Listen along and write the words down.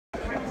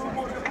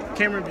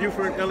Cam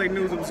Buford, LA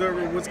News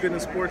Observer. What's good in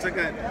sports? I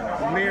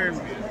got Mayor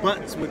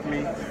Butts with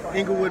me,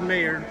 Inglewood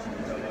Mayor.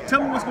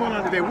 Tell me what's going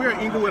on today. We're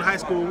at Inglewood High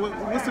School.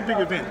 What's the big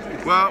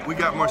event? Well, we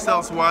got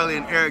Marcellus, Wiley,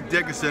 and Eric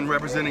Dickerson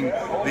representing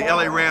the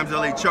LA Rams,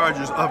 LA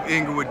Chargers of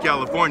Inglewood,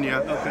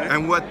 California. Okay.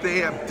 And what they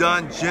have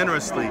done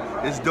generously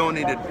is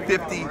donated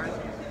 50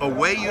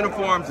 away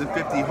uniforms and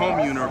 50 home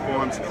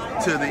uniforms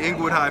to the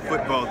Inglewood High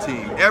football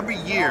team. Every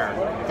year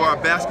for our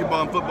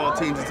basketball and football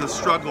teams, it's a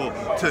struggle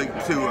to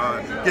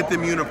get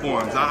them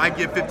uniforms. I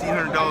give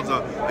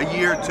 $1,500 a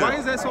year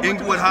to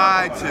Inglewood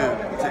High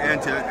and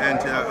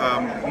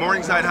to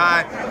Morningside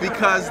High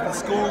because the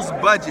school's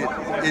budget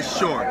is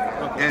short.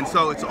 And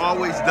so it's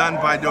always done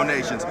by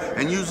donations.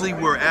 And usually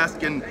we're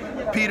asking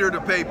Peter to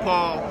pay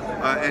Paul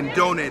and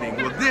donating.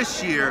 Well,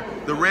 this year,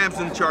 the Rams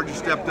and the Chargers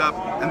stepped up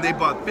and they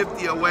bought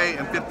 50 away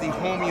and 50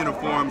 home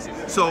uniforms.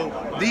 So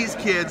these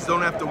kids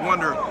don't have to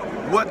wonder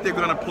what they're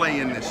going to play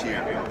in this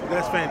year.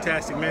 That's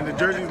fantastic, man. The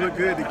jerseys look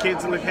good, the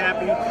kids look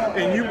happy,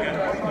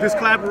 and this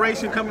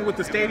collaboration coming with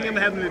the stadium,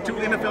 having the two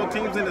NFL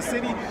teams in the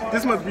city,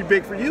 this must be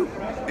big for you.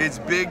 It's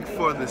big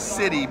for the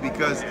city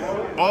because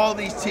all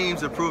these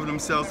teams have proven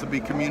themselves to be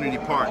community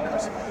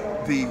partners.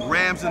 The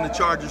Rams and the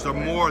Chargers are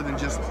more than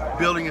just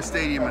building a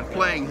stadium and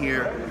playing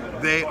here.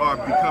 They are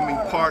becoming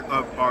part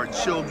of our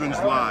children's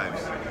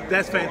lives.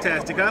 That's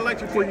fantastic. I'd like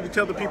for you to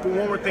tell the people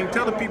one more thing.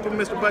 Tell the people,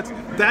 Mr. Butts,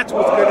 that's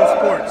what's good in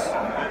sports.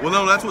 Well,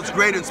 no, that's what's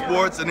great in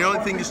sports, and the only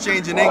thing that's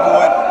changing in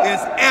Inglewood is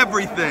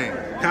everything.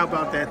 How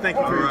about that? Thank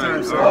you for your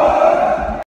time, sir.